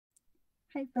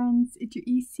Hi friends, it's your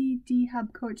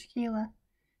ECDHUB coach Kayla.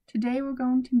 Today we're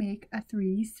going to make a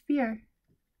 3D sphere.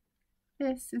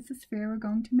 This is the sphere we're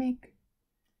going to make.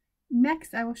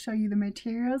 Next I will show you the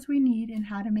materials we need and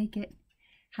how to make it.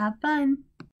 Have fun!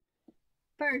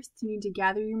 First you need to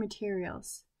gather your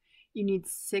materials. You need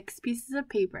 6 pieces of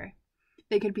paper.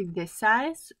 They could be this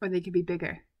size or they could be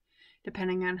bigger,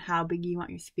 depending on how big you want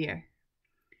your sphere.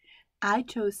 I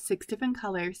chose 6 different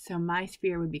colors so my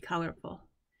sphere would be colorful.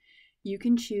 You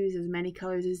can choose as many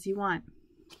colors as you want.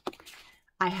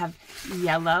 I have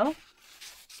yellow,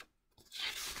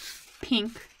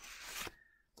 pink,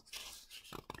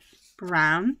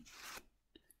 brown,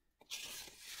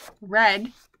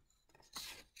 red,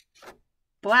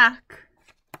 black,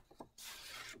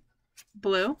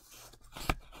 blue,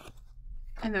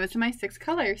 and those are my 6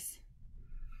 colors.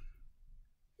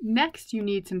 Next, you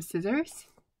need some scissors,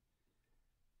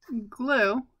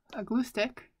 glue, a glue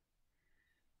stick,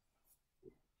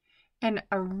 and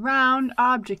a round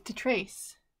object to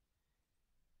trace.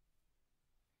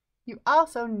 You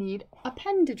also need a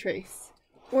pen to trace,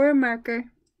 or a marker.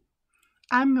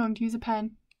 I'm going to use a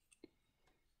pen.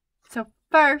 So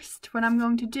first, what I'm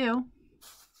going to do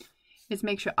is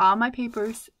make sure all my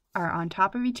papers are on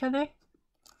top of each other.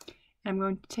 And I'm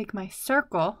going to take my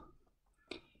circle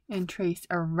and trace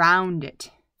around it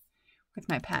with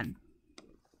my pen.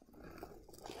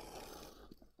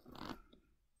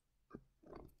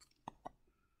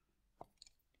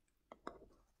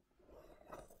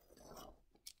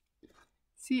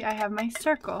 See, I have my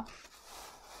circle,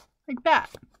 like that.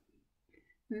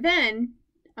 Then,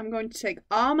 I'm going to take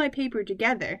all my paper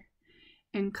together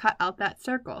and cut out that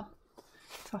circle.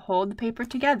 So hold the paper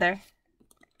together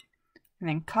and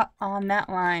then cut on that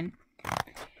line.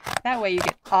 That way you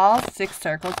get all 6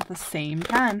 circles at the same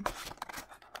time.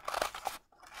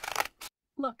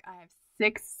 Look, I have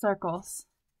 6 circles.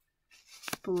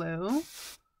 Blue,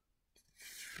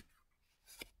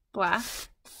 black,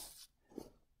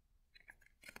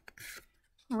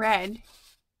 red,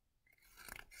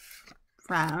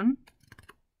 brown,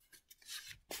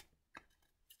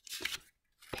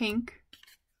 pink,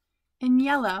 and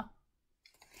yellow.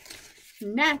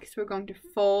 Next, we're going to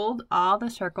fold all the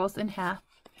circles in half.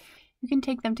 You can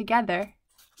take them together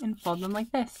and fold them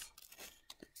like this.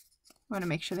 We want to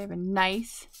make sure they have a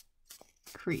nice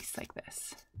crease like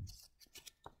this.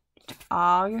 Take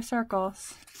all your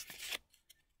circles,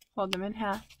 fold them in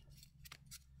half.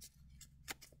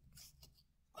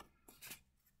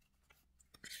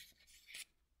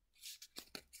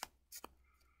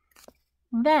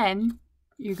 Then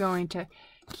you're going to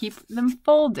keep them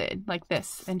folded like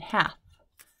this in half.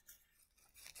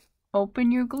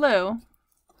 Open your glue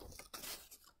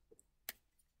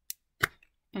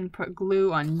and put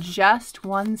glue on just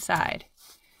one side.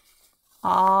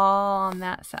 All on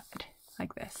that side,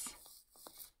 like this.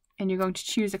 And you're going to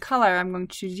choose a color. I'm going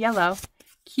to choose yellow.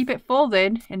 Keep it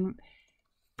folded and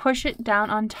push it down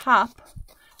on top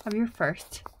of your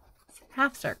first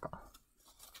half circle.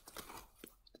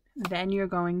 Then you're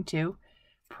going to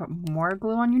put more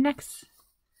glue on your next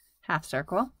half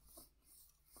circle.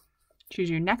 Choose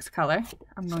your next color.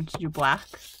 I'm going to do black.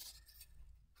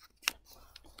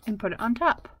 And put it on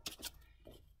top.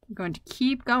 You're going to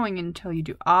keep going until you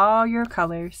do all your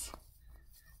colors.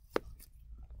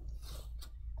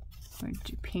 I'm going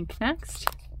to do pink next.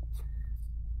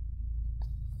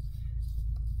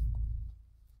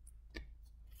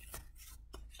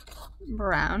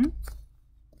 Brown.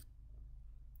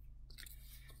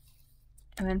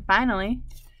 And then finally,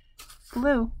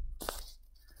 blue.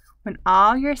 When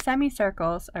all your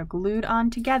semicircles are glued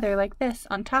on together like this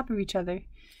on top of each other,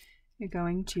 you're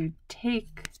going to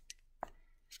take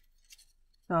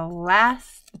the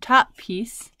top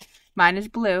piece, mine is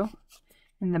blue,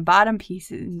 and the bottom piece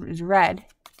is red,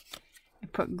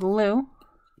 and put glue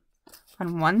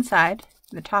on one side.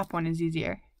 The top one is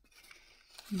easier.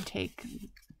 And take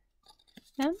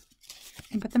them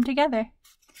and put them together.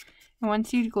 And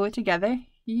once you glue it together,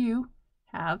 you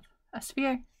have a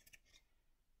sphere.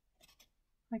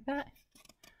 Like that.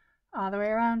 All the way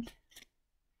around.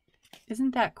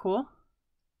 Isn't that cool?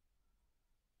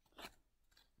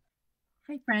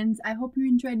 Hi friends, I hope you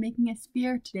enjoyed making a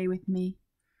sphere today with me.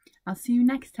 I'll see you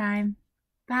next time.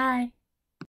 Bye!